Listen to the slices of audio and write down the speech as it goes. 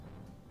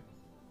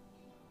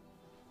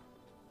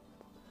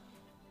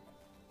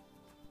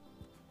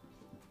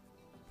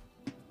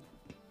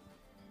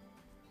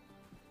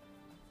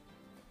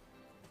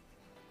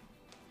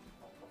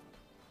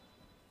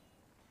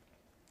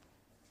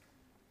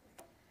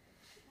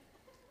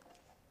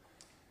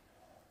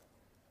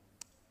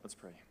Let's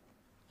pray.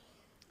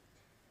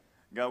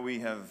 God, we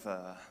have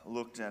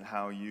looked at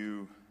how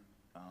you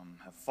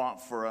have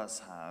fought for us,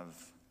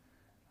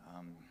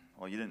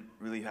 you didn't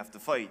really have to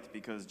fight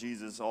because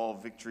Jesus, all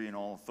victory and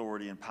all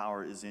authority and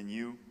power is in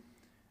you.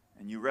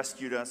 And you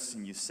rescued us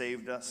and you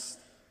saved us.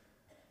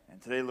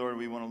 And today, Lord,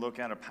 we want to look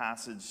at a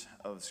passage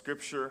of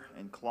Scripture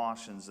in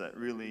Colossians that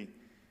really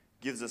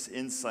gives us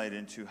insight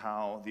into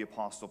how the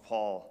Apostle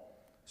Paul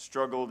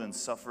struggled and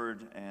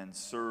suffered and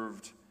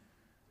served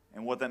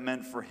and what that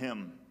meant for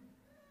him.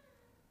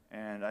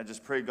 And I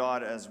just pray,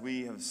 God, as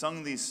we have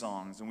sung these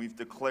songs and we've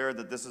declared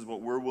that this is what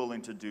we're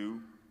willing to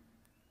do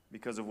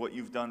because of what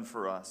you've done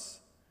for us,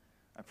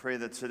 I pray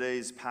that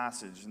today's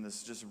passage and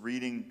this just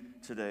reading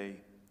today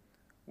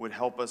would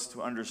help us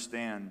to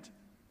understand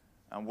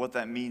what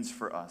that means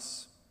for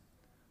us.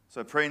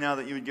 So I pray now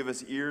that you would give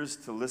us ears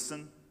to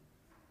listen,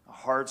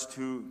 hearts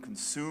to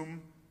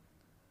consume,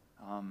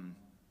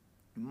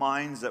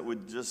 minds that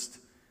would just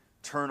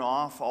turn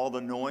off all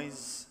the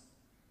noise,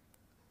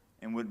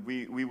 and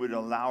we would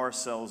allow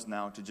ourselves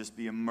now to just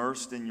be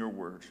immersed in your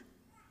word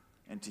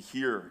and to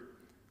hear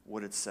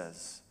what it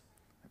says.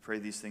 I pray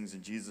these things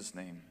in Jesus'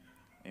 name.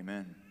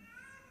 Amen.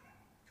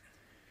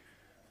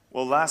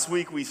 Well, last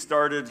week we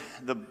started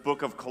the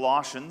book of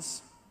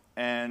Colossians,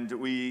 and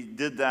we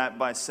did that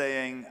by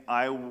saying,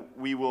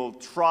 we will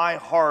try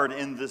hard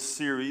in this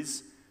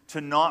series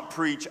to not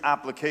preach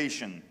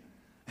application.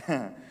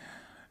 And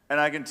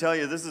I can tell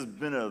you this has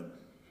been a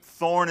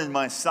thorn in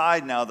my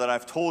side now that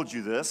I've told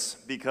you this,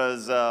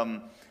 because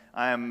I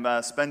am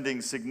spending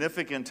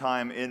significant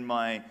time in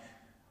my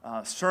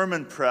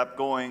sermon prep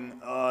going,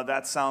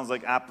 that sounds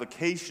like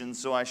application,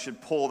 so I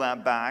should pull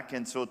that back.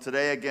 And so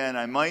today, again,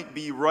 I might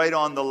be right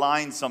on the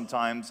line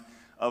sometimes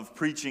of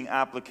preaching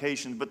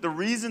application. But the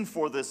reason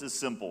for this is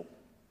simple.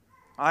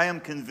 I am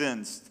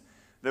convinced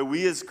that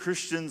we as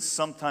Christians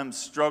sometimes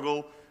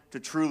struggle to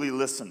truly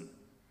listen.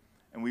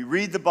 And we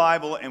read the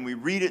Bible and we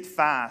read it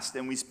fast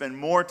and we spend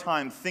more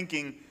time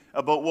thinking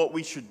about what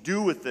we should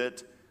do with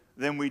it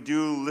than we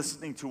do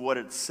listening to what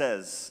it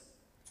says.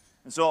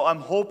 And so I'm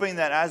hoping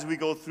that as we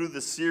go through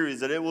this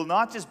series that it will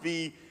not just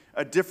be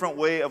a different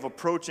way of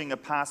approaching a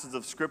passage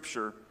of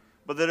Scripture,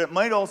 but that it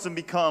might also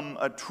become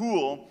a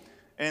tool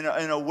and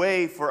a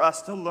way for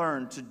us to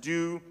learn to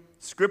do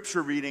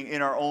Scripture reading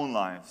in our own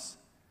lives.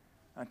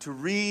 To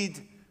read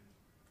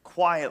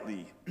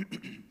quietly,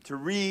 to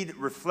read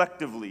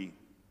reflectively,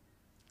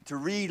 to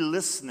read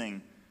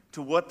listening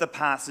to what the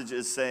passage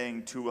is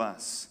saying to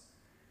us.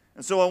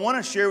 And so I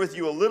want to share with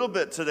you a little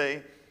bit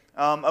today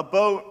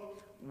about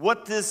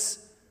what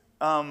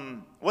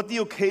the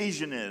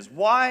occasion is.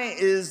 Why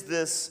is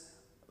this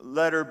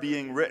letter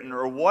being written,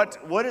 or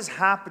what is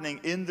happening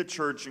in the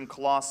church in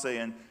Colossae?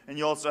 And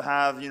you also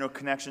have,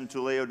 connection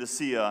to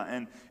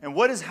Laodicea, and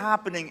what is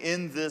happening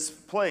in this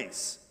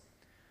place.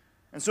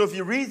 And so if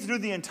you read through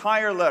the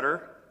entire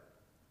letter,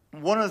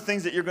 one of the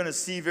things that you're going to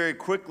see very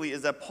quickly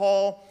is that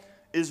Paul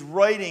is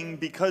writing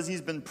because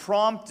he's been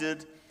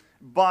prompted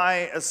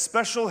by a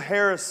special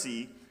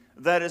heresy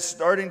that is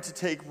starting to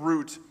take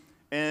root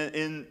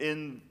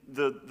in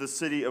the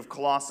city of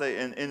Colossae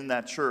and in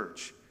that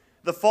church.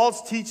 The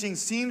false teaching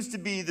seems to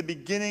be the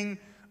beginning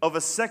of a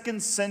 2nd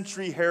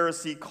century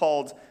heresy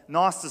called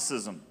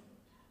Gnosticism.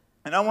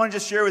 And I want to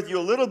just share with you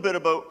a little bit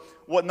about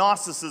what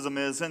Gnosticism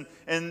is.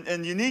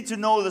 And you need to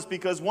know this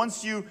because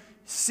once you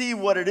see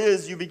what it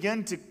is, you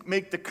begin to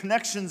make the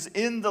connections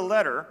in the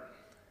letter.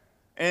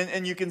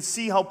 And you can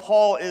see how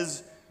Paul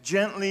is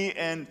gently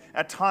and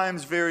at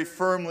times very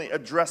firmly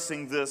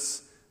addressing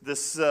this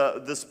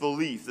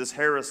belief, this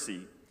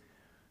heresy.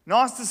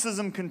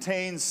 Gnosticism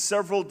contains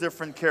several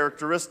different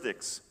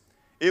characteristics.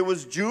 It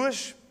was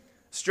Jewish,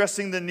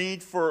 stressing the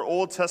need for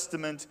Old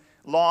Testament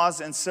laws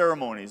and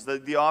ceremonies,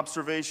 the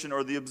observation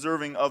or the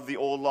observing of the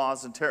old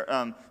laws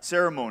and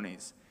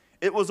ceremonies.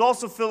 It was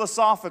also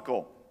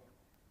philosophical,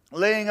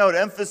 laying out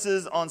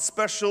emphasis on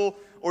special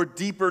or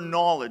deeper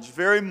knowledge,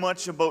 very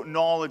much about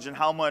knowledge and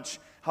how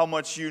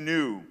much you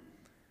knew.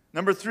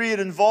 Number 3, it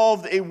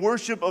involved a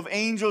worship of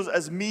angels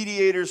as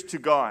mediators to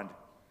God.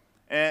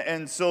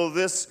 And so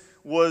this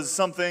was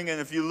something, and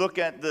if you look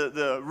at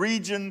the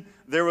region,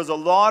 there was a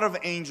lot of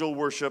angel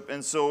worship,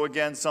 and so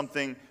again,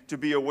 something to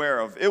be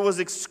aware of. It was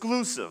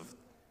exclusive,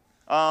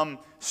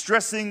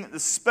 stressing the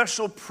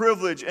special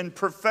privilege and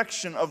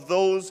perfection of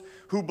those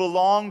who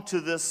belonged to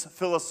this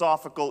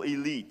philosophical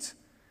elite.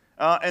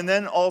 And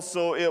then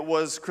also it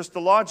was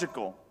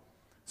Christological.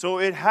 So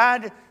it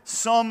had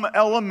some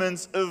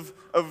elements of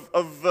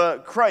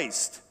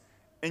Christ,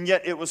 and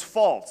yet it was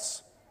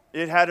false.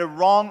 It had a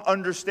wrong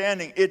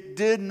understanding. It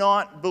did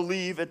not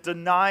believe, it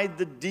denied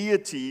the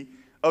deity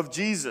of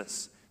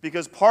Jesus.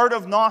 Because part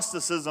of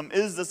Gnosticism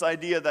is this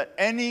idea that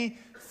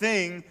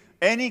anything,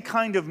 any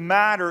kind of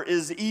matter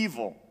is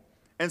evil.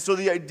 And so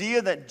the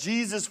idea that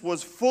Jesus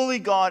was fully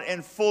God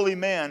and fully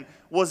man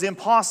was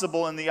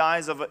impossible in the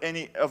eyes of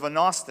a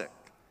Gnostic.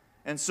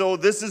 And so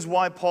this is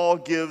why Paul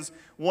gives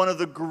one of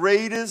the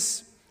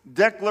greatest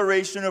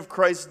declaration of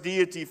Christ's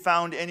deity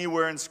found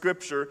anywhere in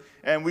Scripture,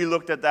 and we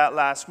looked at that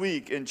last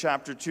week in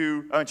chapter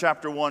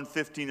 1,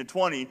 15 to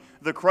 20,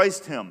 the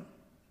Christ hymn.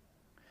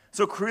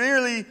 So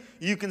clearly,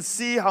 you can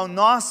see how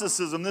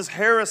Gnosticism, this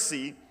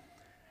heresy,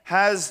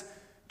 has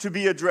to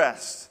be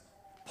addressed.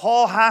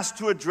 Paul has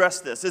to address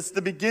this. It's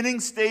the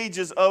beginning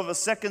stages of a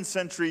second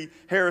century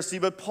heresy,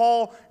 but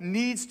Paul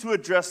needs to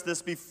address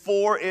this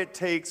before it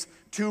takes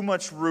too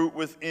much root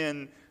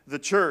within the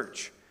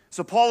church.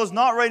 So Paul is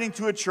not writing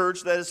to a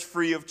church that is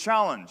free of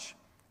challenge.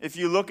 If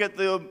you look at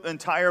the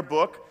entire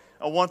book,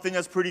 one thing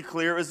that's pretty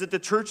clear is that the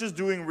church is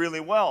doing really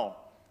well.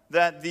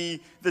 That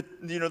the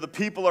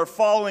people are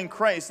following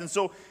Christ. And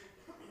so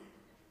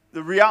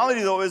the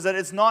reality, though, is that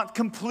it's not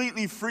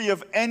completely free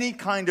of any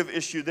kind of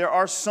issue. There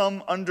are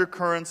some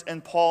undercurrents,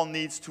 and Paul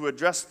needs to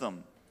address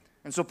them.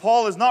 And so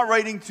Paul is not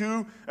writing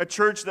to a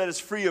church that is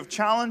free of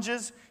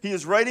challenges. He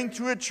is writing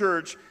to a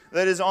church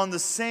that is on the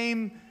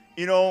same,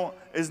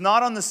 is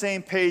not on the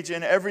same page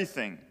in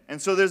everything.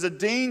 And so there's a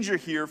danger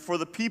here for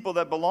the people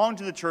that belong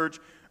to the church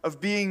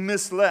of being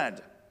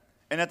misled.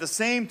 And at the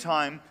same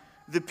time,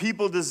 the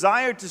people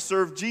desire to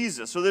serve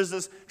Jesus. So there's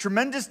this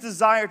tremendous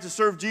desire to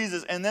serve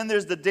Jesus, and then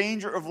there's the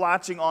danger of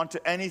latching onto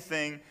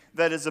anything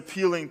that is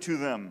appealing to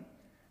them.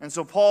 And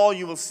so Paul,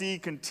 you will see,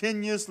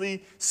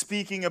 continuously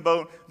speaking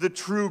about the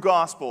true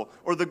gospel,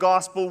 or the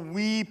gospel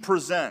we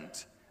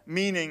present,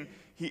 meaning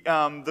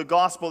the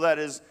gospel that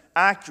is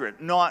accurate,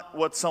 not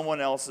what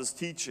someone else is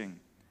teaching.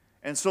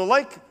 And so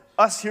like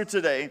us here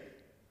today,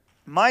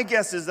 my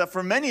guess is that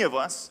for many of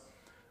us,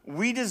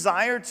 we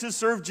desire to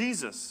serve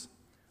Jesus.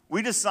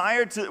 We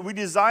desire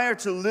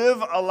to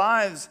live our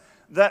lives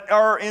that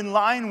are in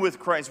line with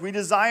Christ. We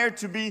desire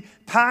to be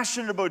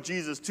passionate about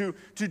Jesus, to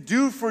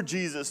do for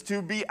Jesus,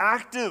 to be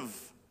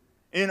active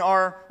in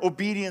our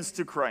obedience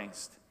to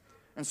Christ.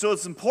 And so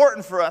it's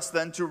important for us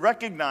then to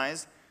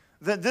recognize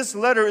that this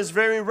letter is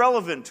very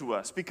relevant to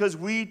us, because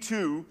we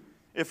too,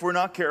 if we're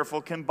not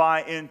careful, can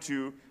buy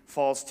into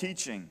false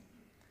teaching.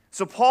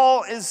 So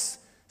Paul is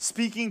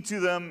speaking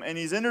to them, and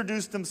he's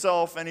introduced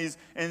himself, and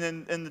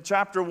in the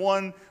chapter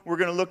 1 we're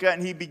going to look at,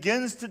 and he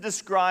begins to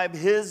describe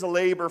his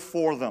labor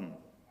for them.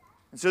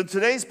 And so in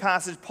today's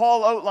passage,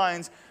 Paul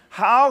outlines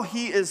how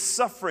he is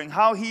suffering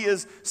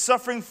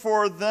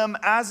for them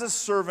as a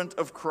servant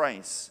of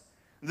Christ.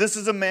 This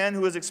is a man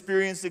who has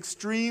experienced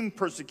extreme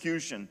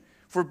persecution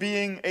for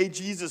being a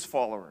Jesus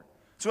follower.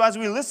 So as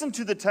we listen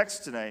to the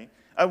text today,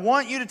 I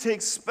want you to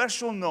take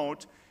special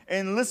note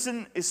and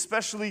listen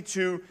especially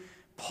to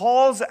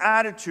Paul's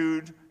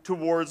attitude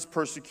towards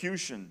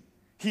persecution.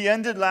 He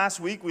ended last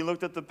week, we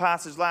looked at the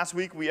passage last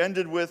week, we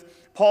ended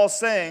with Paul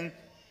saying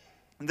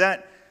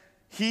that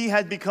he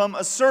had become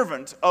a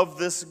servant of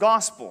this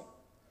gospel.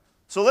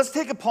 So let's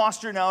take a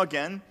posture now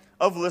again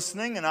of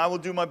listening, and I will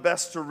do my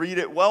best to read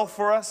it well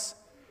for us.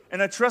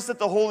 And I trust that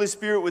the Holy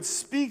Spirit would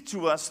speak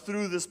to us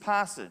through this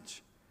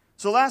passage.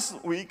 So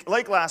last week,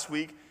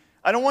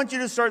 I don't want you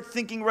to start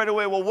thinking right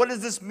away, well, what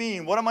does this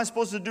mean? What am I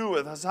supposed to do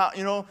with this?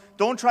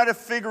 Don't try to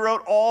figure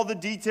out all the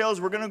details.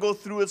 We're going to go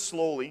through it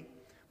slowly.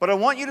 But I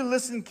want you to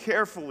listen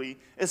carefully,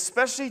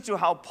 especially to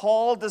how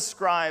Paul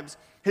describes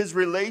his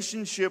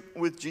relationship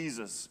with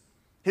Jesus,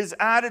 his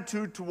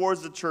attitude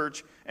towards the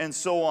church, and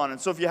so on. And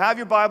so if you have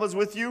your Bibles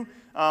with you,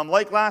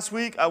 like last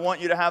week, I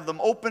want you to have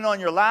them open on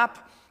your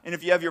lap. And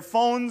if you have your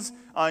phones,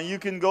 you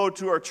can go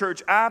to our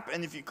church app,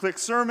 and if you click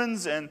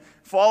sermons and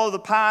follow the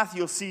path,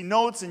 you'll see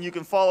notes, and you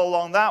can follow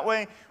along that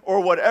way. Or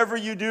whatever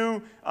you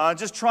do,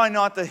 just try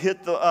not to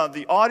hit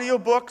the audio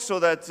book so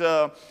that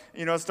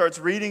it starts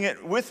reading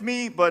it with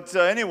me. But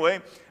anyway,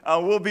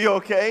 we'll be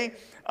okay.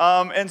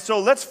 And so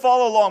let's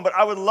follow along. But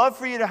I would love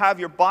for you to have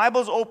your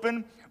Bibles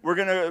open. We're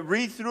going to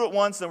read through it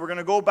once, then we're going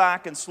to go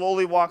back and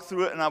slowly walk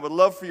through it. And I would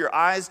love for your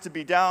eyes to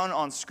be down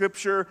on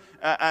Scripture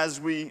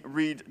as we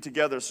read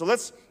together. So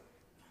let's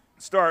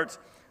start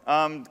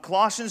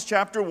Colossians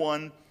chapter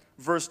 1,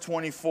 verse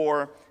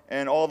 24,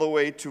 and all the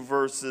way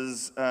to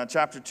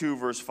chapter 2,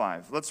 verse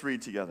 5. Let's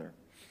read together.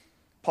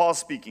 Paul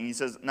speaking, he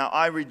says, "Now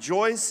I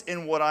rejoice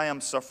in what I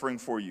am suffering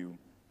for you,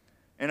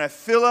 and I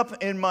fill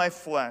up in my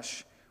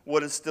flesh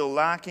what is still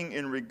lacking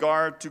in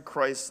regard to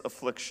Christ's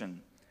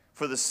affliction,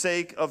 for the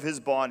sake of his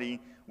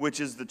body, which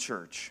is the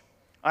church.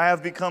 I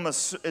have become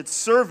its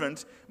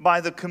servant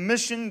by the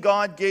commission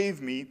God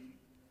gave me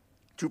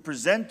to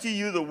present to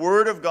you the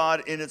word of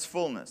God in its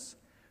fullness,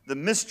 the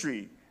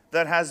mystery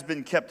that has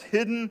been kept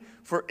hidden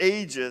for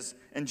ages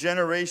and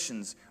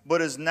generations,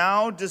 but is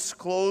now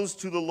disclosed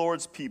to the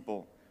Lord's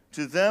people.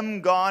 To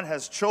them God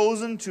has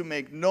chosen to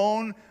make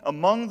known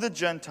among the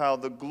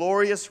Gentiles the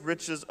glorious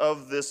riches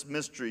of this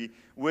mystery,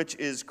 which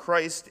is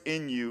Christ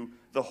in you,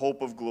 the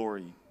hope of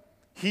glory.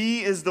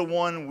 He is the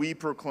one we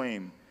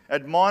proclaim,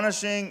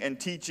 admonishing and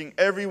teaching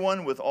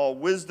everyone with all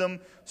wisdom,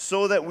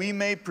 so that we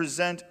may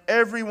present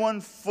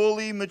everyone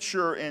fully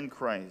mature in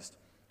Christ.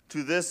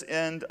 To this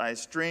end I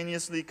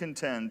strenuously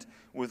contend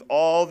with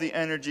all the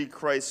energy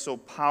Christ so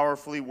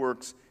powerfully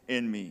works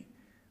in me."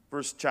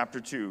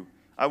 Chapter 2.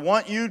 "I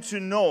want you to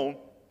know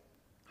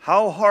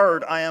how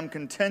hard I am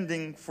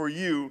contending for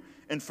you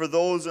and for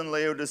those in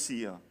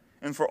Laodicea,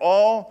 and for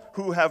all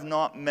who have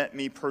not met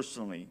me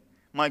personally.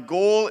 My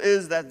goal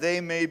is that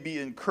they may be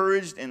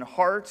encouraged in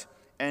heart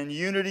and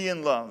unity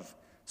in love,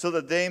 so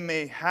that they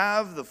may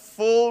have the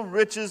full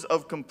riches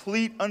of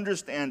complete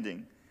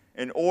understanding,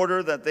 in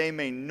order that they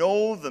may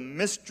know the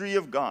mystery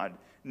of God,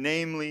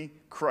 namely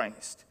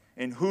Christ,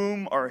 in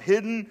whom are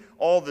hidden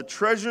all the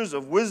treasures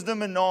of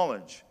wisdom and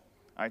knowledge.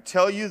 I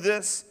tell you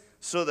this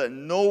so that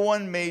no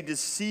one may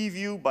deceive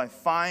you by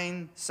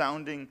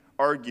fine-sounding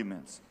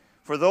arguments.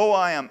 For though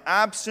I am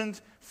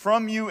absent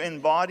from you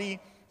in body,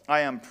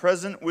 I am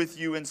present with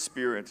you in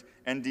spirit,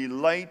 and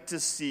delight to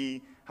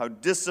see how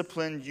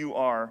disciplined you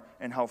are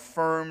and how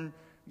firm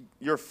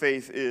your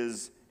faith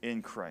is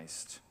in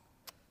Christ.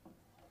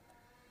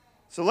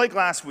 So like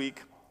last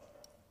week,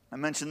 I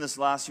mentioned this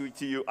last week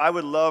to you, I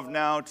would love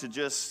now to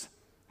just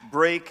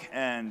break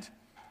and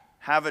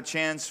have a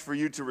chance for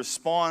you to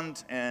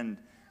respond and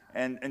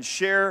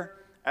share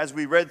as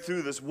we read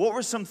through this. What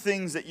were some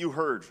things that you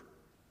heard?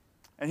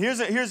 And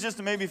here's just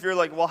to maybe if you're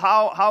like, well,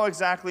 how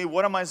exactly,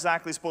 what am I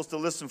exactly supposed to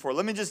listen for?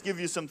 Let me just give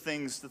you some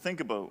things to think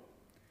about.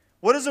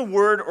 What is a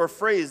word or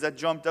phrase that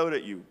jumped out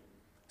at you?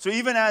 So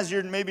even as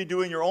you're maybe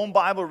doing your own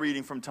Bible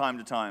reading from time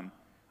to time,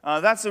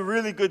 that's a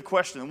really good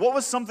question. What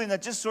was something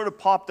that just sort of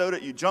popped out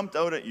at you, jumped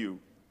out at you?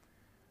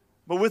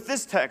 But with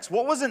this text,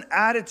 what was an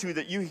attitude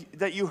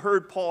that you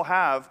heard Paul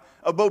have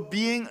about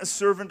being a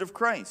servant of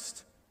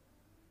Christ?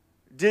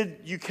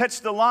 Did you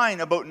catch the line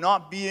about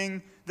not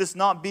being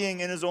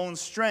in his own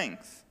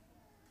strength?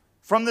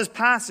 From this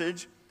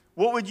passage,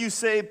 what would you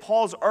say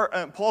Paul's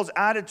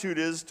attitude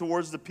is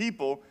towards the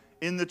people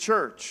in the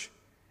church?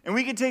 And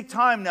we can take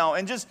time now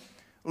and just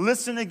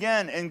listen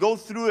again and go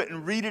through it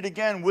and read it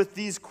again with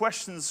these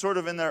questions sort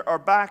of in our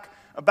back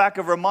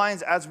of our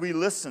minds as we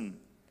listen.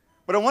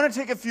 But I want to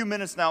take a few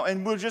minutes now,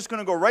 and we're just going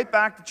to go right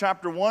back to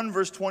chapter 1,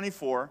 verse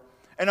 24,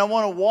 and I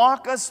want to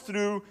walk us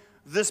through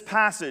this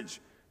passage,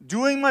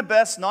 doing my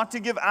best not to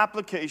give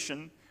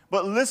application,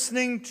 but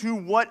listening to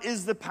what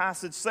is the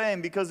passage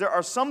saying, because there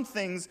are some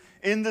things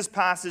in this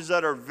passage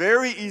that are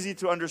very easy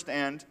to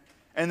understand,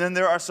 and then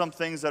there are some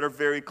things that are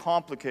very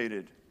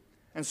complicated.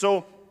 And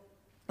so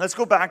let's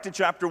go back to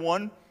chapter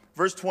 1,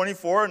 verse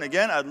 24. And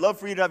again, I'd love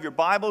for you to have your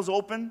Bibles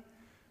open.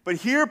 But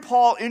here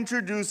Paul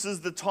introduces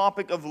the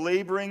topic of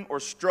laboring or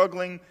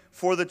struggling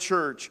for the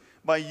church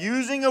by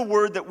using a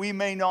word that we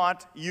may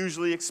not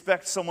usually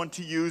expect someone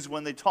to use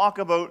when they talk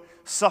about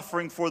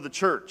suffering for the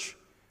church.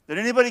 Did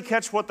anybody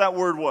catch what that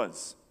word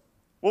was?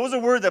 What was the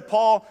word that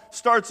Paul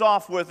starts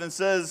off with and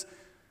says,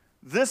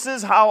 this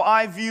is how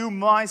I view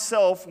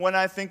myself when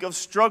I think of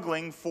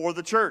struggling for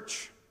the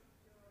church?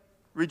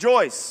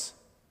 Rejoice.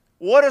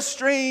 What a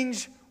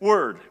strange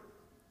word.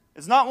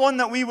 It's not one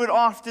that we would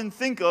often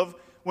think of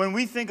when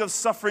we think of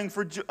suffering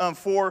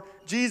for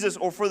Jesus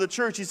or for the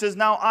church. He says,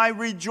 now I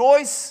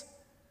rejoice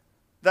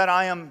that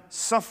I am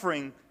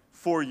suffering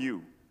for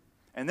you.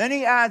 And then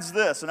he adds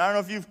this, and I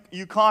don't know if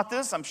you caught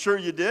this, I'm sure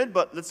you did,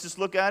 but let's just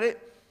look at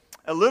it.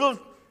 A little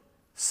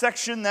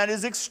section that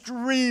is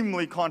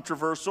extremely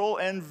controversial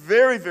and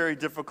very, very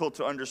difficult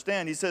to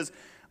understand. He says,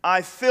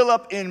 I fill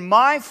up in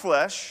my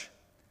flesh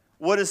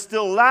what is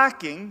still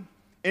lacking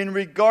in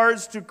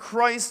regards to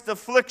Christ's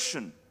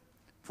affliction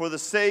for the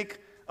sake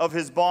of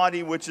his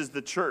body, which is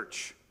the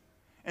church.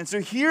 And so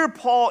here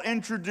Paul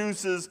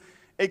introduces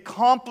a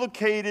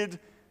complicated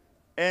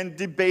and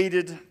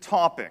debated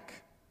topic.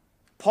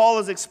 Paul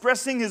is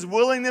expressing his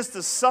willingness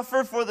to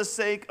suffer for the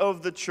sake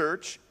of the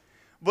church,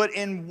 but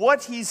in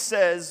what he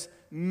says,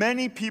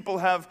 many people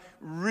have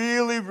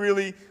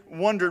really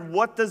wondered,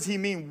 what does he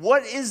mean?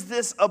 What is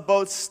this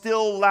about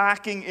still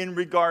lacking in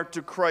regard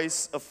to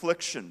Christ's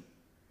affliction?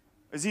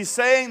 Is he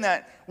saying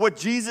that what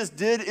Jesus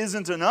did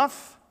isn't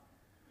enough?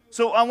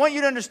 So I want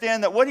you to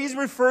understand that what he's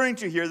referring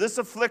to here, this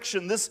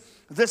affliction, this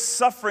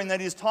suffering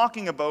that he's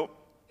talking about,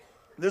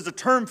 there's a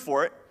term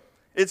for it.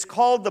 It's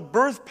called the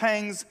birth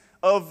pangs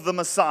of the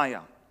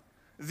Messiah.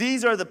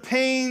 These are the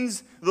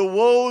pains, the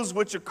woes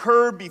which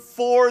occur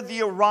before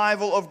the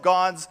arrival of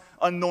God's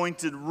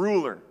anointed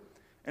ruler.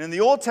 And in the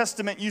Old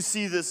Testament, you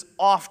see this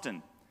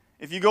often.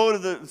 If you go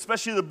to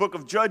especially the book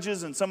of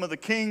Judges and some of the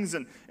kings,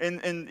 and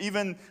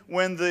even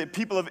when the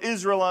people of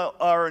Israel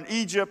are in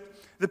Egypt,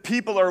 the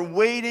people are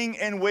waiting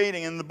and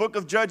waiting. In the book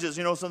of Judges,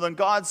 so then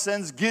God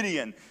sends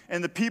Gideon,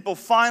 and the people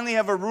finally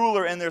have a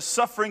ruler, and their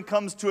suffering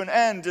comes to an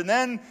end. And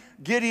then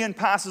Gideon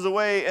passes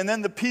away, and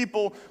then the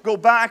people go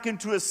back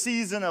into a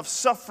season of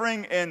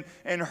suffering and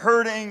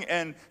hurting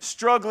and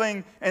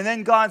struggling, and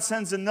then God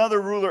sends another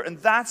ruler, and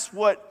that's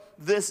what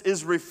this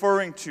is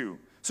referring to.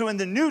 So in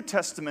the New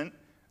Testament,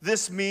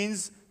 this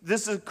means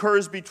this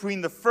occurs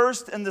between the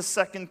first and the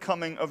second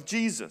coming of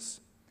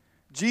Jesus.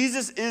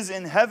 Jesus is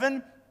in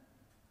heaven,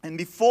 and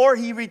before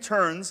he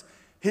returns,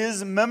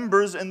 his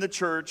members in the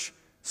church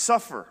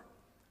suffer.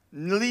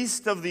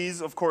 Least of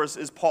these, of course,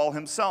 is Paul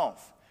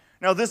himself.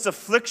 Now, this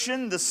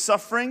affliction, this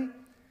suffering,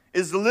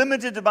 is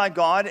limited by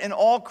God, and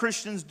all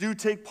Christians do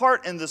take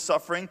part in the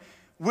suffering,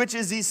 which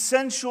is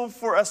essential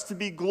for us to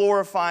be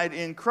glorified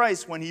in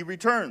Christ when he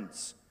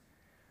returns.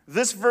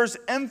 This verse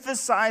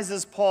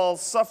emphasizes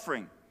Paul's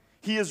suffering.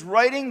 He is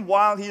writing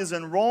while he is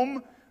in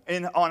Rome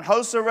on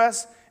house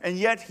arrest, and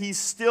yet he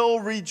still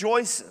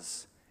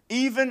rejoices,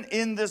 even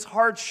in this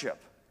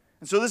hardship.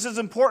 And so this is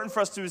important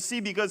for us to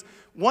see, because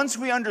once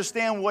we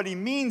understand what he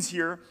means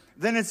here,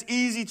 then it's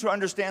easy to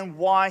understand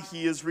why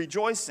he is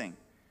rejoicing.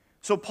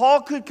 So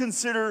Paul could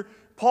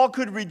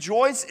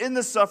rejoice in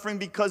the suffering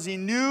because he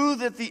knew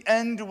that the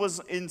end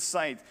was in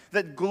sight,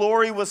 that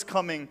glory was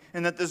coming,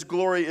 and that this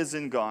glory is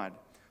in God.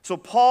 So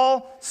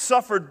Paul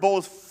suffered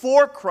both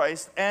for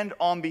Christ and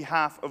on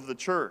behalf of the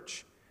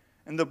church.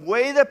 And the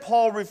way that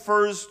Paul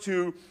refers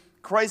to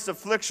Christ's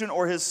affliction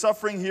or his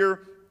suffering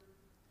here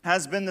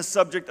has been the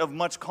subject of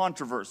much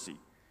controversy.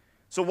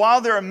 So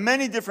while there are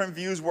many different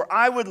views, where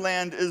I would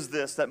land is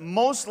this, that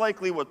most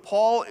likely what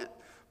Paul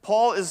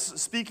is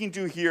speaking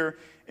to here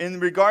in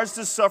regards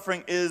to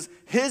suffering is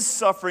his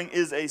suffering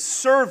is a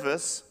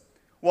service,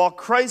 while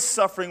Christ's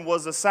suffering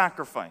was a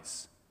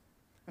sacrifice.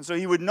 And so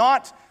he would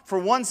not for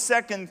 1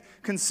 second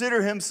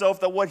consider himself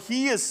that what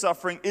he is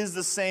suffering is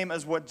the same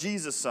as what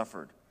Jesus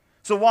suffered.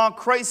 So while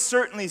Christ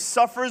certainly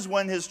suffers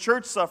when his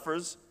church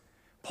suffers,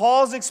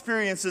 Paul's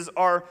experiences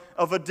are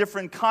of a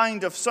different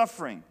kind of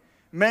suffering,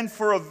 meant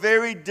for a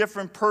very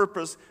different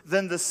purpose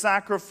than the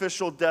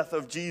sacrificial death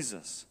of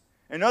Jesus.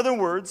 In other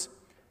words,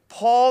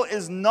 Paul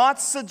is not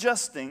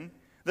suggesting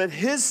that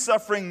his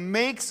suffering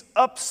makes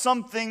up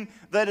something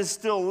that is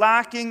still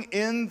lacking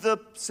in the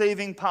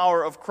saving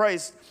power of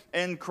Christ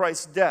and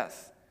Christ's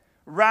death.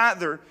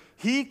 Rather,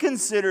 he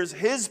considers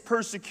his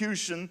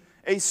persecution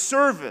a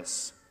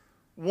service,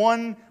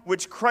 one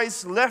which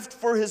Christ left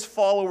for his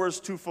followers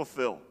to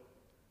fulfill.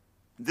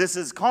 This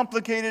is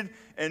complicated,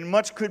 and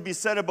much could be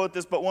said about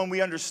this, but when we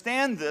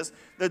understand this,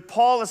 that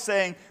Paul is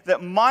saying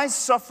that my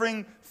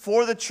suffering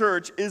for the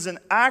church is an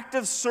act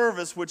of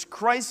service which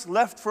Christ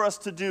left for us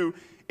to do,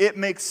 it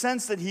makes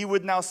sense that he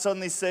would now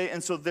suddenly say,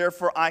 and so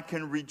therefore I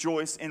can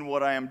rejoice in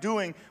what I am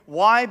doing.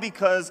 Why?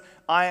 Because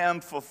I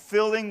am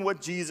fulfilling what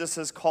Jesus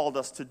has called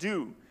us to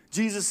do.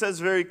 Jesus says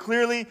very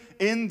clearly,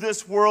 in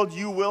this world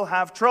you will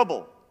have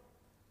trouble.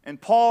 And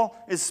Paul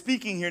is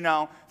speaking here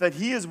now that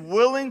he is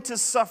willing to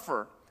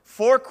suffer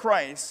for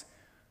Christ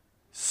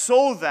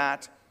so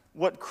that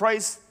what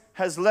Christ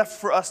has left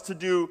for us to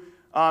do,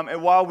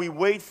 and while we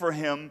wait for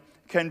him,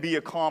 can be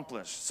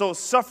accomplished. So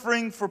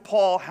suffering for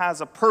Paul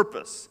has a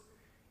purpose.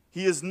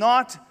 It is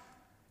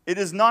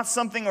not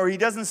something, or he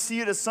doesn't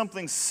see it as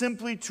something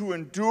simply to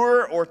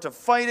endure or to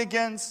fight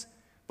against,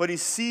 but he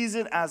sees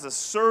it as a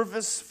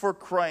service for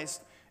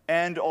Christ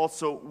and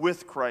also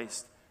with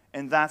Christ.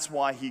 And that's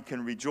why he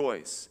can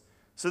rejoice.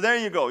 So there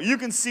you go. You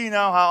can see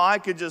now how I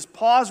could just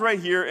pause right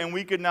here, and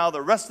we could now,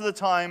 the rest of the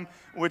time,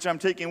 which I'm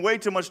taking way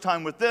too much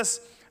time with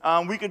this,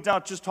 we could now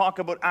just talk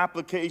about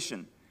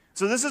application.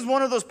 So this is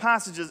one of those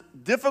passages,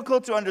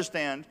 difficult to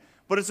understand,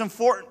 but it's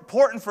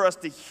important for us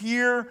to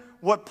hear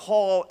what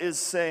Paul is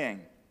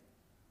saying.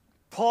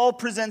 Paul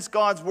presents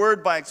God's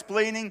word by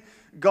explaining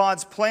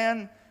God's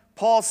plan.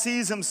 Paul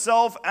sees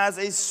himself as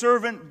a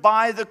servant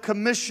by the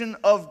commission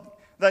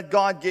that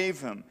God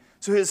gave him.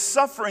 So his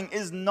suffering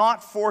is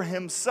not for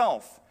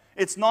himself.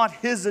 It's not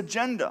his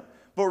agenda,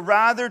 but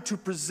rather to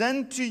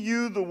present to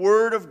you the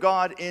word of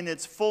God in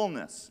its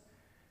fullness.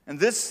 And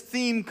this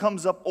theme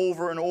comes up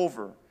over and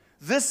over.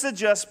 This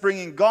suggests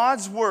bringing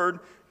God's word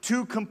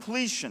to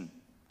completion.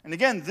 And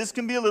again, this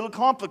can be a little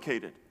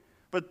complicated.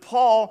 But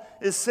Paul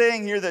is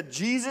saying here that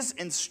Jesus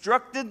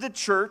instructed the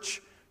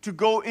church to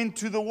go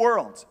into the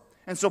world.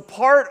 And so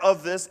part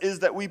of this is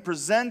that we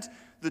present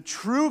the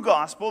true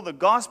gospel, the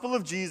gospel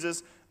of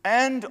Jesus,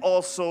 and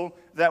also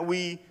that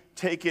we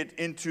take it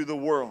into the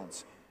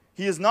world.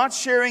 He is not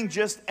sharing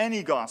just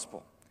any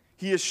gospel.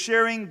 He is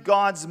sharing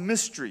God's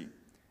mystery.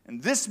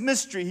 And this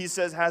mystery, he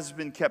says, has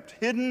been kept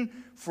hidden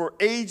for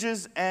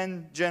ages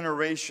and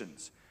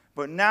generations.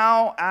 But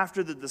now,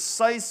 after the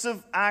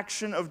decisive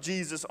action of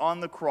Jesus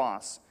on the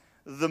cross,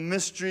 the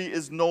mystery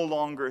is no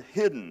longer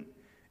hidden,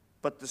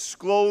 but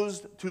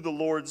disclosed to the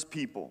Lord's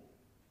people.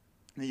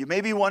 Now, you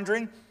may be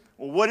wondering,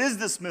 well, what is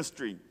this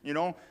mystery?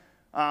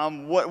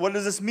 What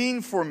does this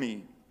mean for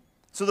me?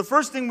 So the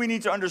first thing we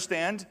need to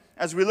understand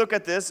as we look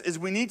at this is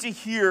we need to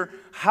hear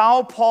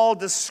how Paul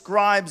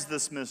describes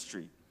this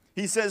mystery.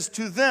 He says,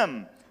 to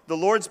them, the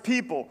Lord's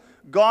people,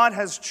 God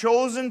has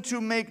chosen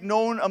to make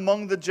known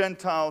among the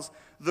Gentiles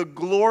the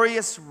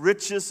glorious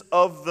riches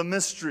of the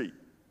mystery,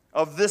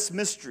 of this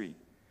mystery.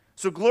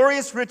 So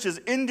glorious riches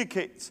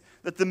indicates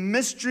that the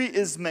mystery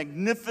is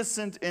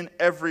magnificent in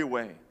every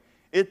way.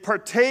 It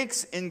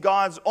partakes in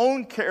God's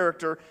own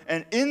character,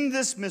 and in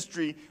this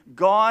mystery,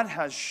 God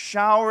has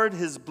showered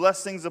his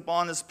blessings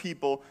upon his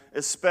people,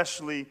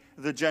 especially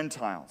the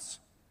Gentiles.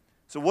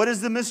 So what is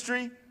the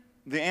mystery?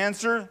 The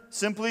answer,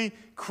 simply,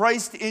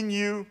 Christ in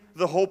you,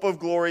 the hope of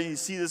glory. You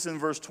see this in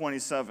verse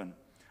 27.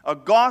 A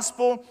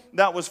gospel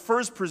that was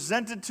first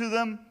presented to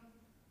them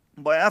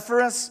by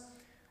Epaphras,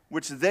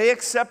 which they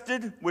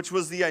accepted, which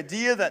was the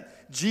idea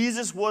that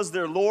Jesus was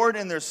their Lord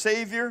and their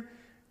Savior.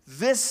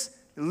 This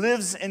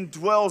lives and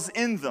dwells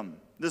in them.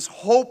 this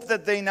hope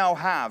that they now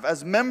have.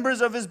 As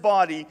members of his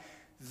body,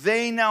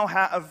 they now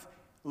have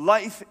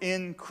life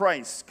in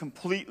Christ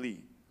completely.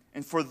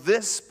 And for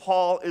this,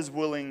 Paul is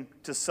willing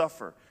to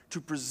suffer,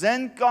 to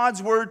present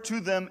God's word to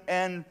them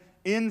and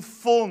in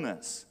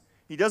fullness.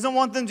 He doesn't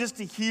want them just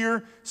to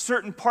hear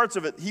certain parts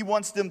of it. He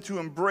wants them to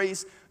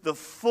embrace the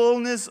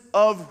fullness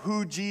of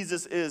who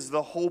Jesus is,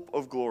 the hope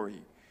of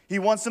glory. He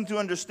wants them to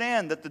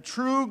understand that the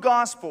true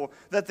gospel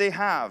that they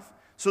have,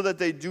 so that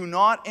they do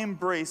not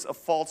embrace a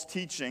false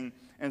teaching,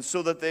 and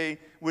so that they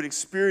would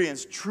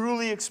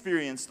truly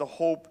experience the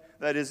hope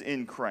that is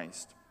in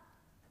Christ.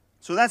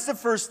 So that's the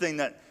first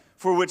thing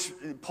for which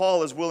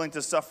Paul is willing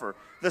to suffer.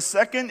 The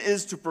second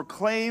is to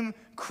proclaim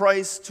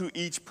Christ to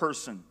each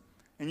person.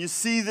 And you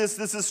see this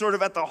is sort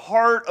of at the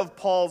heart of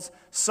Paul's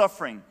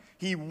suffering.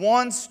 He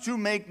wants to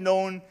make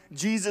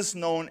Jesus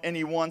known, and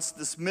he wants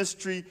this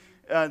mystery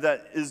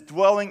that is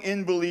dwelling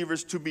in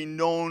believers to be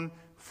known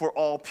for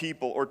all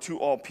people, or to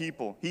all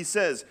people. He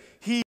says,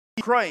 he,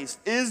 Christ,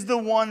 is the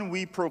one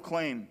we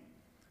proclaim.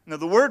 Now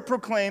the word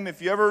proclaim,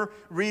 if you ever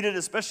read it,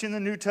 especially in the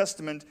New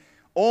Testament,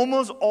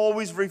 almost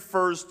always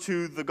refers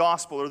to the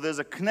gospel, or there's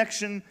a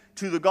connection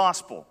to the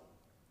gospel.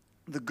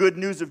 The good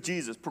news of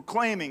Jesus.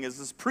 Proclaiming is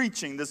this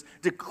preaching, this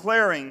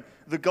declaring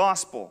the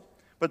gospel.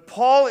 But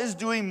Paul is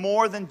doing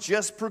more than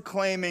just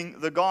proclaiming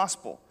the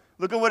gospel.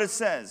 Look at what it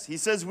says. He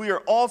says, we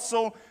are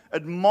also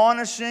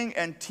admonishing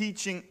and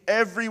teaching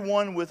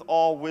everyone with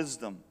all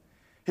wisdom.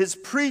 His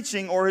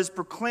preaching or his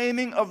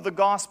proclaiming of the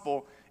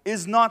gospel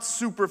is not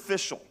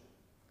superficial.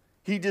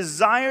 He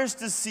desires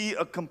to see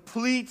a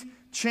complete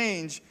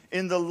change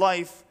in the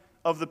life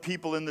of the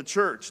people in the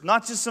church.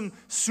 Not just some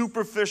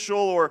superficial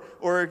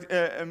or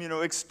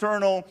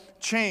external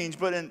change,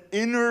 but an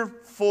inner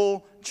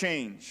full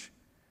change.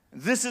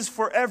 This is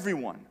for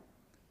everyone.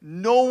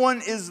 No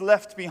one is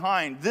left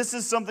behind. This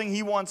is something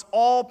he wants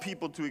all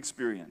people to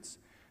experience.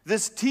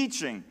 This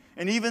teaching,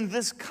 and even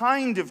this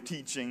kind of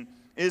teaching,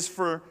 is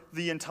for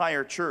the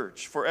entire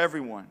church, for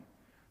everyone.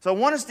 So I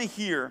want us to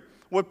hear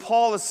what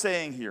Paul is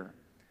saying here.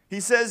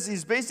 He says,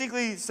 he's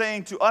basically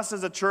saying to us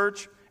as a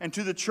church, and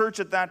to the church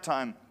at that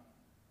time,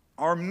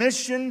 our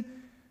mission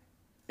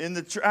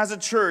as a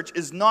church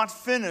is not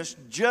finished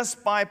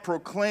just by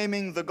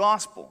proclaiming the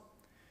gospel.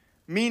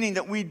 Meaning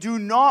that we do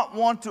not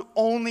want to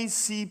only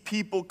see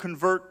people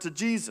convert to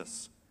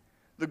Jesus.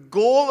 The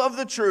goal of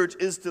the church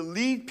is to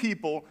lead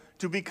people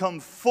to become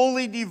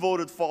fully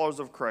devoted followers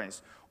of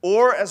Christ.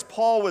 Or, as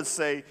Paul would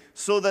say,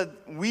 so that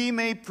we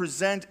may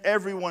present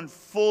everyone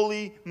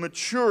fully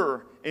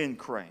mature in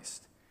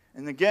Christ.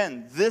 And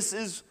again, this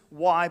is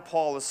why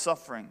Paul is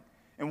suffering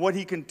and what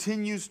he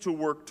continues to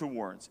work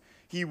towards.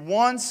 He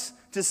wants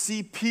to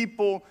see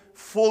people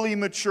fully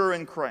mature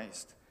in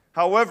Christ.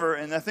 However,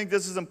 and I think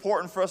this is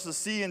important for us to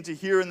see and to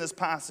hear in this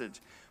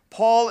passage,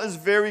 Paul is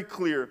very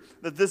clear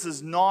that this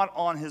is not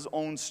on his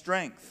own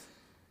strength.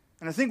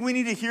 And I think we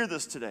need to hear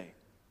this today.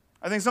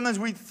 I think sometimes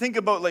we think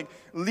about like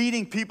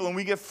leading people and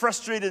we get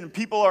frustrated and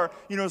people are,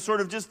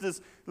 sort of just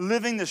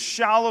living this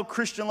shallow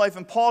Christian life.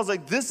 And Paul's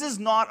like, this is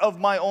not of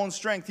my own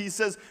strength. He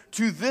says,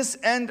 to this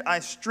end I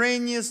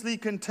strenuously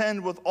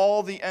contend with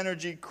all the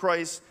energy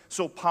Christ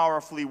so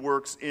powerfully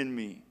works in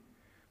me.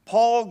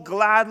 Paul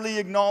gladly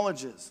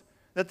acknowledges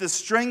that the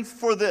strength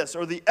for this,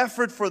 or the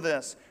effort for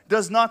this,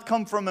 does not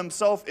come from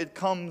himself, it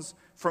comes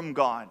from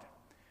God.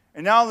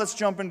 And now let's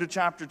jump into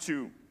chapter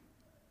 2.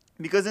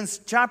 Because in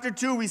chapter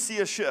 2 we see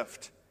a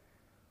shift.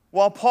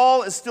 While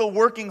Paul is still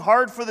working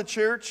hard for the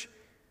church,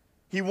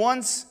 he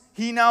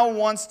now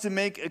wants to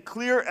make a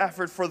clear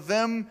effort for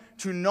them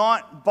to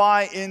not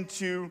buy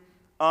into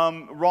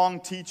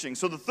wrong teaching.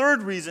 So the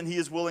third reason he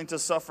is willing to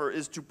suffer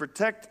is to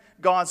protect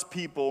God's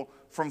people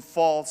from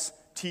false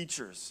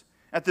teachers.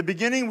 At the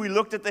beginning, we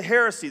looked at the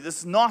heresy,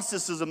 this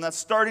Gnosticism that's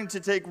starting to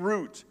take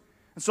root.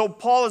 And so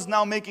Paul is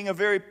now making a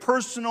very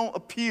personal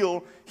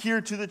appeal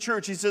here to the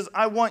church. He says,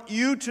 I want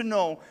you to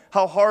know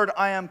how hard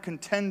I am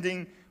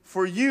contending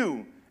for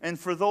you and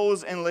for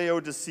those in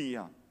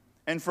Laodicea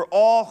and for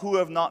all who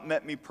have not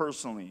met me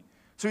personally.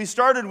 So he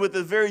started with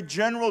the very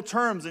general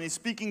terms, and he's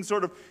speaking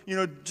sort of,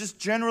 just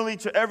generally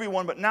to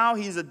everyone, but now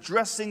he's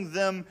addressing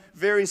them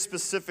very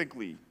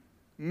specifically.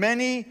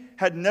 Many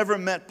had never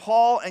met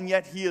Paul, and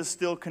yet he is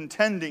still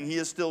contending. He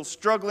is still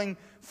struggling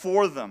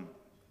for them.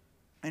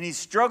 And he's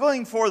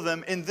struggling for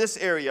them in this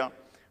area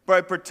by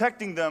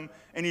protecting them,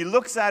 and he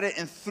looks at it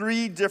in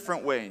three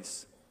different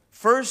ways.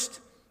 First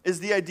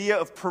is the idea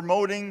of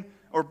promoting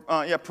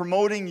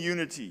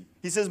unity.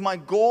 He says, my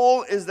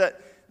goal is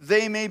that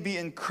they may be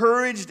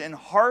encouraged in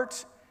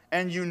heart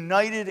and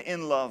united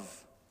in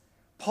love.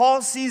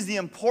 Paul sees the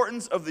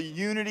importance of the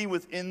unity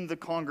within the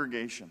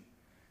congregation.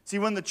 See,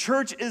 when the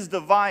church is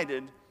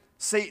divided,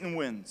 Satan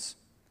wins.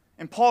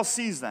 And Paul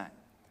sees that.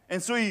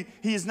 And so he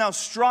is now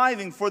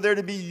striving for there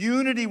to be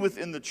unity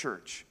within the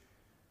church.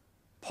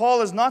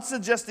 Paul is not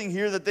suggesting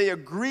here that they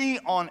agree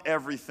on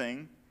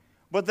everything,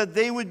 but that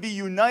they would be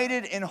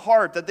united in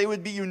heart, that they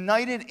would be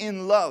united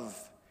in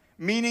love,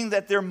 meaning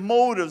that their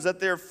motives, that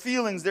their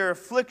feelings, their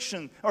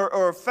affliction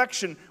or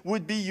affection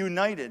would be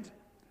united.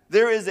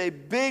 There is a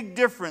big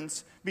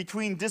difference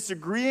between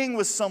disagreeing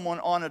with someone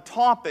on a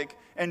topic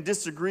and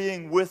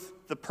disagreeing with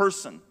the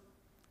person.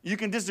 You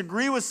can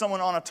disagree with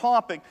someone on a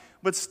topic,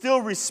 but still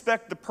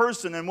respect the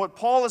person. And what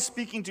Paul is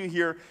speaking to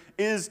here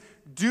is,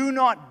 do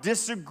not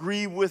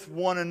disagree with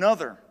one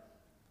another.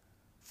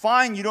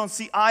 Fine, you don't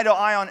see eye to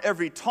eye on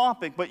every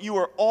topic, but you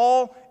are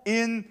all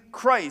in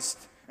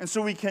Christ. And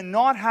so we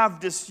cannot have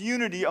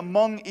disunity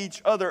among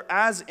each other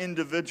as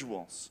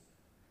individuals.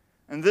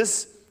 And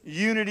this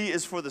unity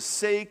is for the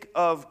sake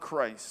of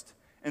Christ.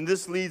 And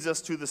this leads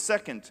us to the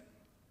second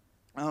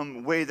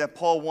way that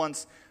Paul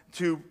wants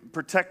to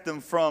protect them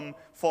from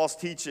false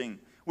teaching,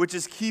 which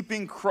is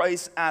keeping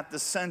Christ at the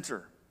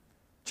center.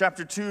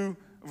 Chapter 2,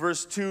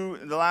 verse 2,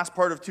 in the last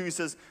part of 2, he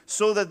says,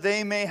 so that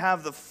they may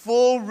have the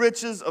full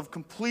riches of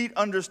complete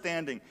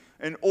understanding,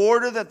 in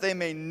order that they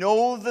may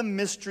know the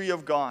mystery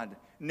of God,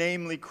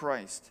 namely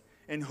Christ,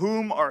 in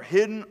whom are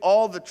hidden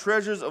all the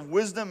treasures of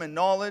wisdom and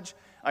knowledge.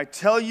 I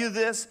tell you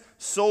this,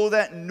 so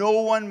that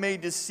no one may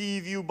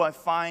deceive you by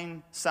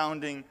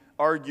fine-sounding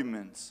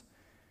arguments.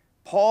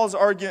 Paul's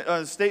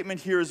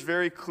statement here is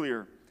very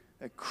clear,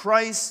 that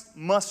Christ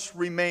must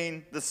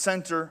remain the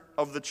center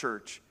of the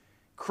church.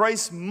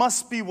 Christ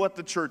must be what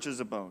the church is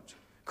about.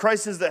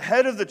 Christ is the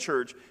head of the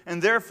church,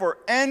 and therefore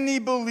any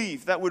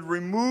belief that would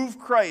remove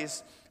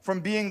Christ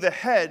from being the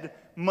head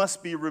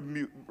must be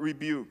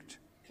rebuked.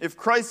 If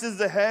Christ is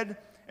the head,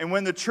 and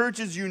when the church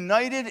is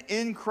united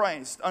in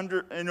Christ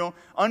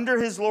under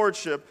his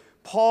lordship,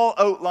 Paul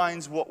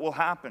outlines what will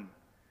happen.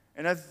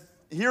 And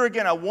here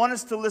again, I want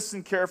us to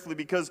listen carefully,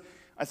 because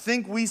I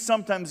think we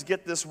sometimes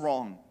get this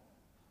wrong.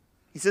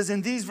 He says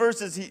in these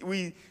verses,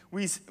 we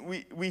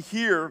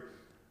hear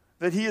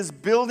that he is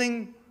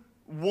building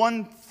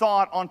one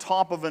thought on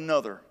top of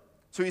another.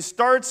 So he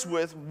starts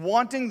with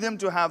wanting them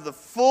to have the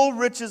full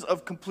riches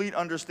of complete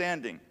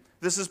understanding.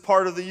 This is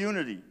part of the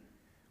unity.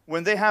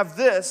 When they have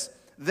this,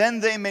 then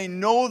they may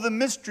know the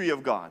mystery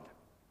of God,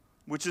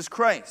 which is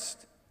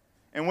Christ.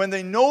 And when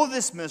they know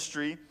this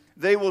mystery,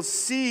 they will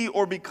see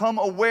or become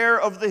aware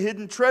of the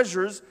hidden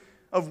treasures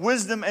of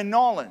wisdom and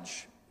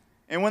knowledge.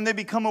 And when they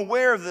become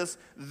aware of this,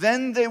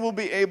 then they will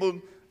be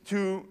able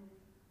to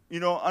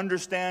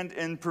understand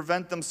and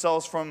prevent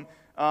themselves from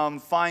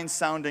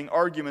fine-sounding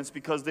arguments,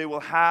 because they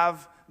will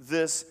have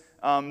this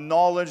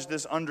knowledge,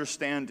 this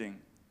understanding.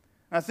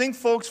 And I think,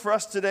 folks, for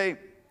us today,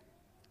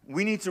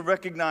 we need to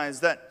recognize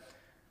that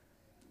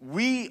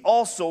we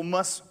also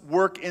must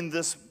work in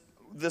this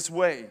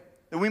way.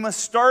 That we must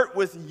start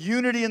with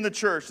unity in the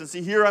church. And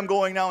see, here I'm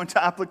going now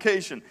into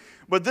application.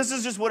 But this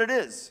is just what it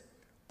is.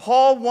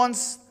 Paul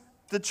wants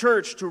the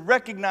church to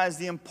recognize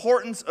the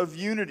importance of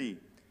unity.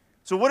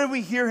 So what did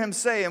we hear him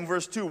say in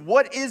verse 2?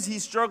 What is he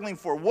struggling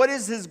for? What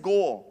is his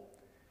goal?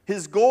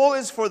 His goal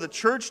is for the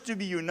church to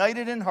be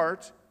united in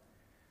heart,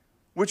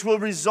 which will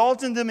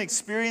result in them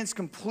experience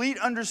complete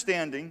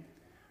understanding,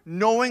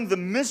 knowing the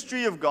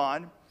mystery of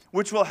God,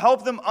 which will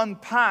help them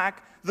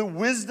unpack the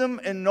wisdom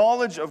and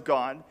knowledge of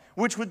God,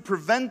 which would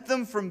prevent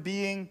them from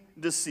being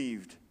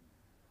deceived.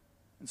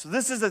 And so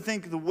this is, I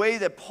think, the way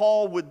that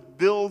Paul would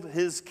build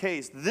his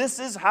case. This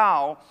is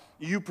how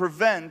you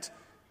prevent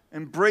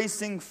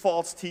embracing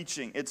false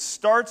teaching. It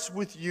starts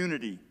with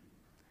unity.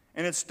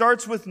 And it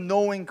starts with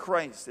knowing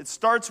Christ. It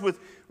starts with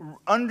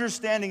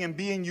understanding and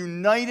being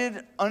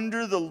united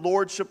under the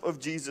lordship of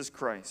Jesus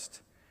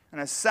Christ. And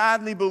I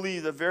sadly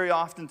believe that very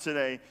often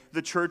today,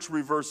 the church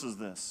reverses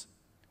this.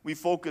 We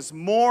focus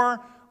more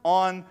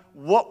on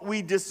what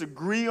we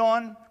disagree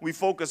on. We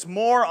focus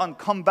more on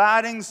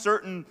combating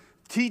certain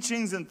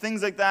teachings and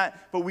things like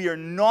that, but we are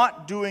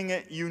not doing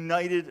it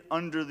united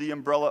under the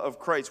umbrella of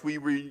Christ. We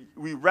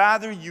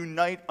rather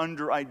unite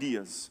under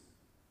ideas.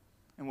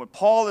 And what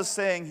Paul is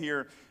saying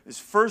here is,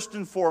 first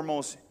and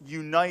foremost,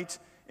 unite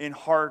in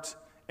heart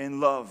and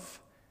love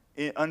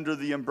under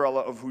the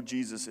umbrella of who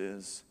Jesus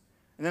is.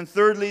 And then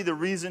thirdly, the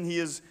reason he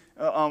is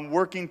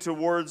working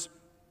towards,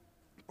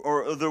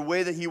 or the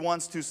way that he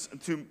wants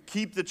to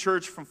keep the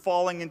church from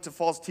falling into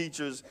false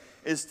teachers,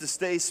 is to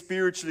stay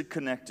spiritually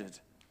connected.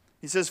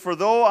 He says, for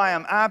though I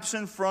am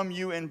absent from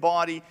you in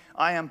body,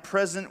 I am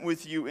present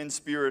with you in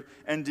spirit,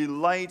 and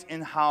delight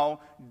in how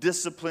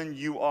disciplined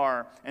you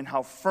are and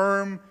how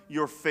firm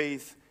your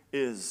faith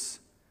is.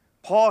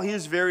 Paul, he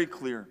is very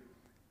clear.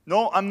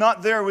 No, I'm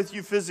not there with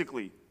you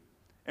physically.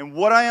 And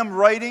what I am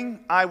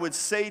writing, I would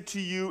say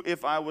to you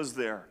if I was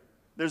there.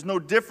 There's no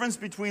difference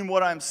between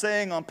what I'm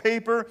saying on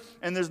paper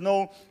and there's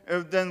no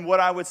than what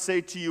I would say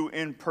to you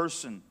in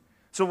person.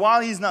 So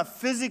while he's not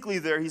physically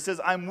there, he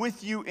says, I'm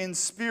with you in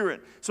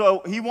spirit.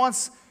 So he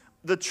wants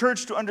the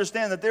church to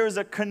understand that there is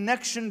a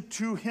connection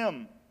to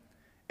him.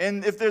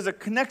 And if there's a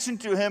connection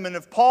to him, and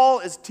if Paul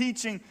is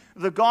teaching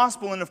the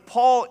gospel, and if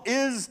Paul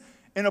is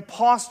an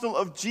apostle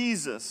of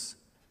Jesus,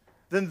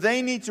 then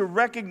they need to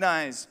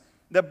recognize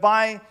that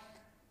by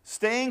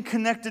staying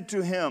connected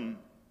to him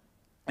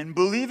and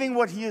believing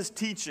what he is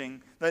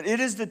teaching, that it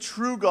is the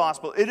true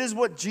gospel, it is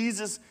what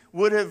Jesus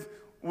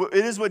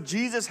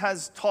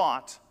has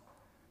taught,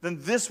 then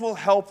this will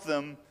help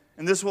them,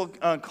 and this will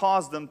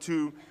cause them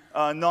to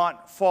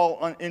not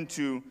fall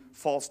into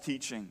false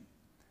teaching.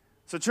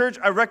 So church,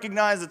 I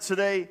recognize that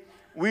today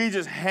we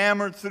just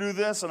hammered through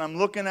this, and I'm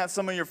looking at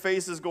some of your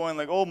faces going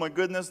like, oh my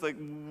goodness, like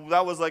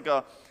that was like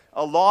a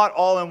lot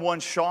all in one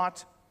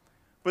shot.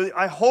 But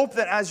I hope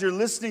that as you're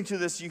listening to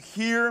this, you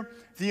hear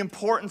the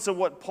importance of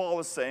what Paul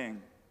is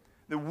saying.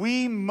 That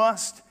we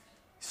must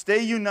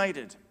stay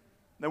united.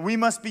 That we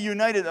must be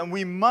united, and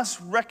we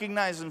must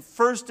recognize, and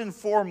first and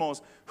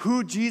foremost,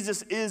 who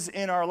Jesus is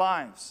in our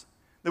lives.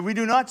 That we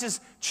do not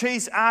just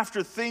chase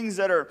after things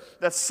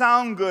that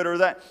sound good or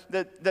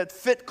that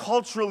fit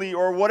culturally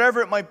or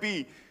whatever it might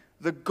be.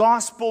 The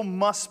gospel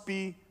must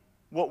be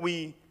what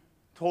we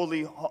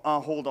totally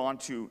hold on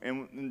to.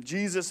 And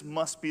Jesus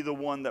must be the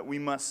one that we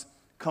must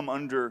come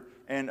under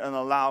and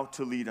allow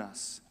to lead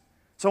us.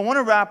 So I want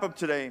to wrap up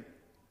today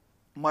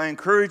by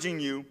encouraging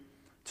you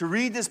to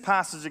read this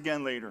passage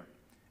again later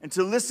and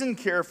to listen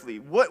carefully.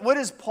 What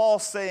is Paul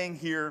saying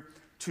here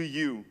to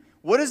you?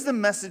 What is the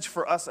message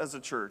for us as a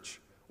church?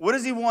 What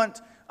does he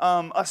want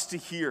us to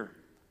hear?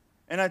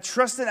 And I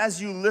trust that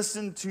as you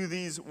listen to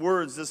these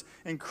words, this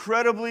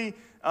incredibly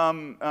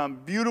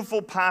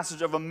beautiful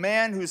passage of a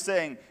man who's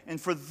saying, and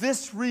for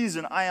this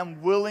reason I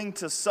am willing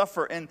to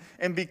suffer.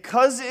 And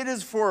because it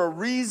is for a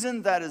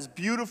reason that is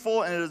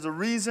beautiful and it is a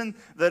reason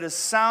that is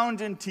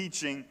sound in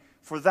teaching,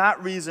 for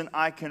that reason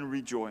I can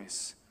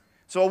rejoice.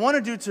 So I want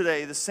to do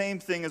today the same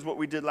thing as what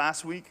we did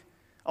last week.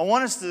 I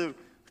want us to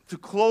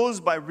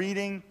close by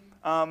reading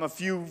a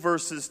few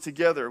verses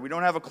together. We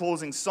don't have a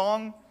closing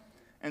song.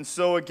 And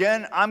so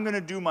again, I'm going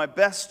to do my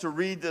best to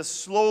read this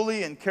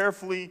slowly and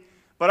carefully.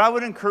 But I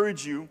would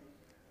encourage you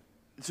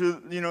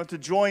to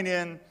join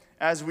in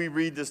as we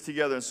read this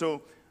together.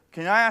 So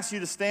can I ask you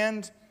to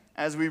stand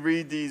as we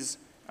read these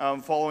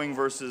following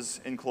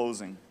verses in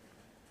closing?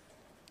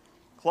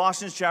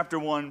 Colossians chapter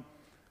 1,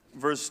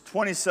 verse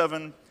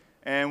 27,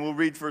 and we'll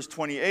read verse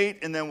 28,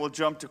 and then we'll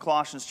jump to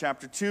Colossians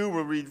chapter 2.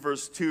 We'll read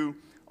verse 2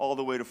 all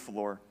the way to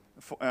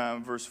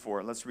verse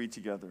 4. Let's read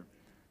together.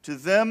 To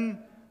them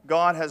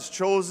God has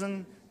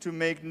chosen to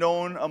make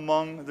known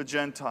among the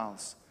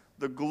Gentiles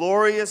the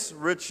glorious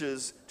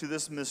riches to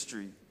this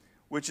mystery,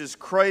 which is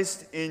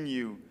Christ in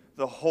you,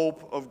 the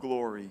hope of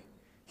glory.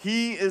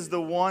 He is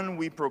the one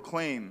we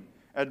proclaim,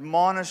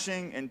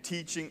 admonishing and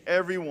teaching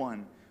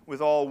everyone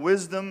with all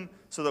wisdom,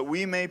 so that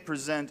we may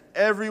present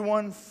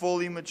everyone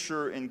fully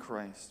mature in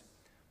Christ.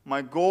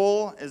 My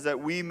goal is that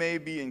we may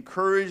be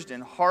encouraged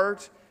in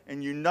heart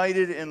and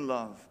united in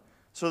love,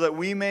 so that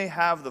we may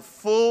have the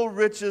full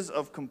riches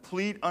of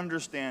complete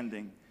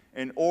understanding,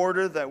 in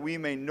order that we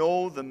may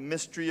know the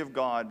mystery of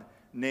God,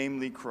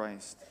 namely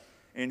Christ,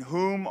 in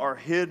whom are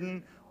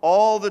hidden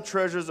all the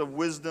treasures of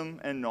wisdom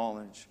and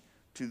knowledge.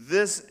 To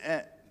this,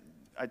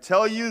 I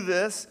tell you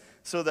this,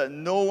 so that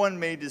no one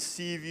may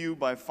deceive you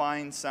by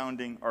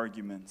fine-sounding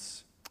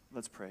arguments.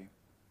 Let's pray.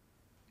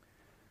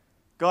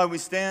 God, we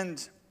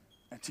stand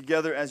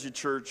together as your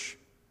church,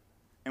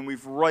 and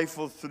we've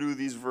rifled through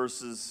these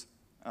verses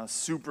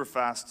super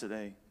fast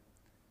today.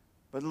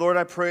 But Lord,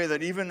 I pray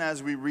that even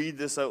as we read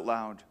this out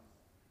loud,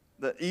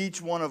 that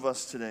each one of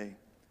us today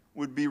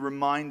would be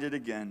reminded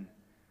again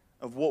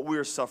of what we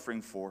are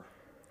suffering for,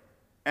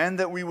 and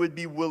that we would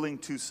be willing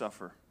to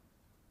suffer.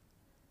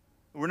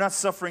 We're not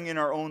suffering in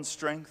our own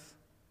strength,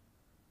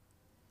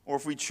 or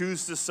if we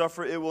choose to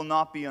suffer, it will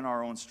not be in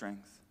our own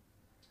strength.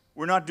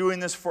 We're not doing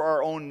this for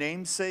our own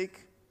name's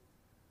sake,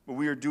 but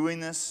we are doing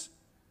this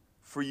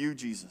for you,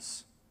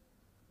 Jesus,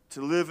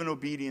 to live in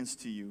obedience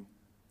to you.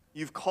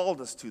 You've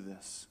called us to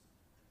this.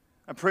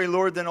 I pray,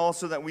 Lord, then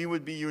also that we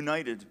would be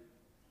united,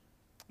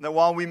 that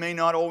while we may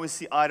not always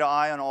see eye to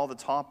eye on all the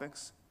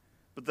topics,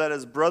 but that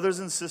as brothers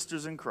and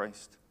sisters in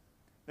Christ,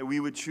 that we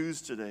would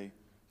choose today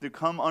to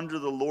come under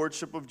the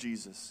lordship of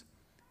Jesus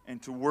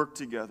and to work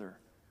together,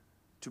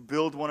 to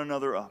build one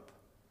another up,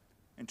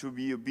 and to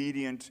be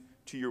obedient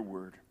to your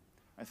word.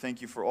 I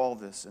thank you for all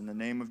this in the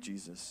name of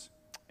Jesus.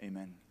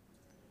 Amen.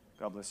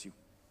 God bless you.